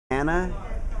Hannah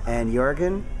and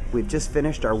Jorgen. We've just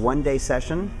finished our one-day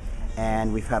session,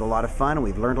 and we've had a lot of fun, and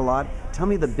we've learned a lot. Tell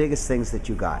me the biggest things that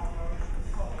you got.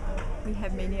 We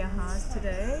have many ahas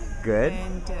today. Good.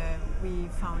 And we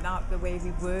found out the way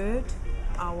we word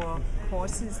our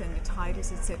courses and the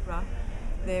titles, etc.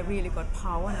 They really got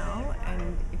power now,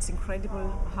 and it's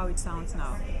incredible how it sounds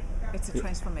now. It's a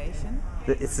transformation.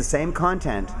 It's the same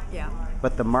content, Yeah.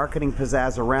 but the marketing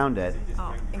pizzazz around it.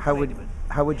 Oh, incredible.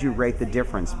 How would you rate the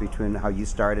difference between how you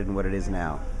started and what it is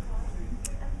now?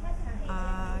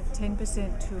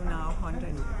 10% to now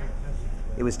 100.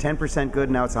 It was 10% good,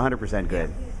 now it's 100% good.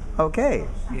 Yeah. Okay.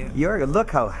 Yeah. Jorgen,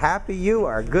 look how happy you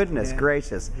are. Goodness Yeah.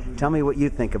 gracious. Tell me what you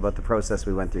think about the process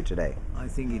we went through today. I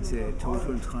think it's a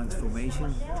total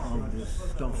transformation of the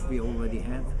stuff we already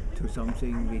have to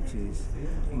something which is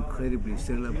incredibly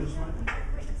sellable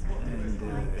and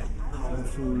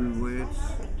powerful words,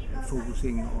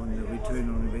 focusing on the return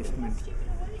on investment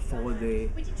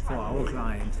for our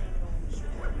client,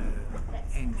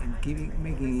 and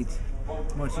making it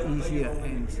much easier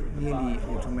and nearly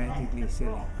automatically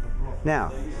selling. Now,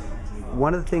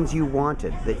 one of the things you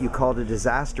wanted, that you called a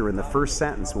disaster in the first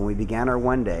sentence when we began our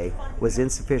one day, was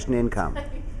insufficient income.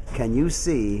 Can you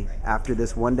see, after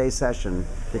this one-day session,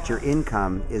 that your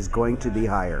income is going to be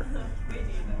higher?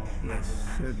 Yes,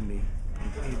 certainly.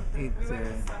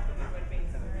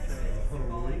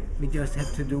 We just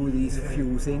have to do these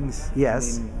few things.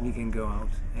 Yes. And then we can go out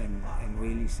and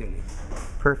really sell it.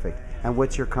 Perfect. And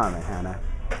what's your comment, Hannah?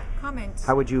 Comment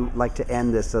How would you like to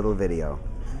end this little video?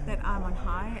 that I'm on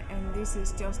high, and this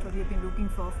is just what we've been looking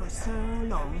for so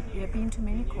long. We have been to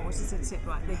many courses,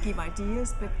 etc. They give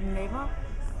ideas, but never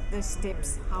the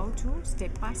steps, how to,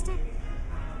 step by step.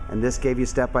 And this gave you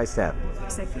step by step.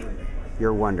 Exactly.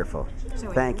 You're wonderful.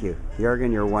 So Thank you.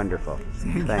 Jorgen, you're wonderful.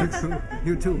 Thanks.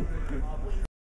 You too.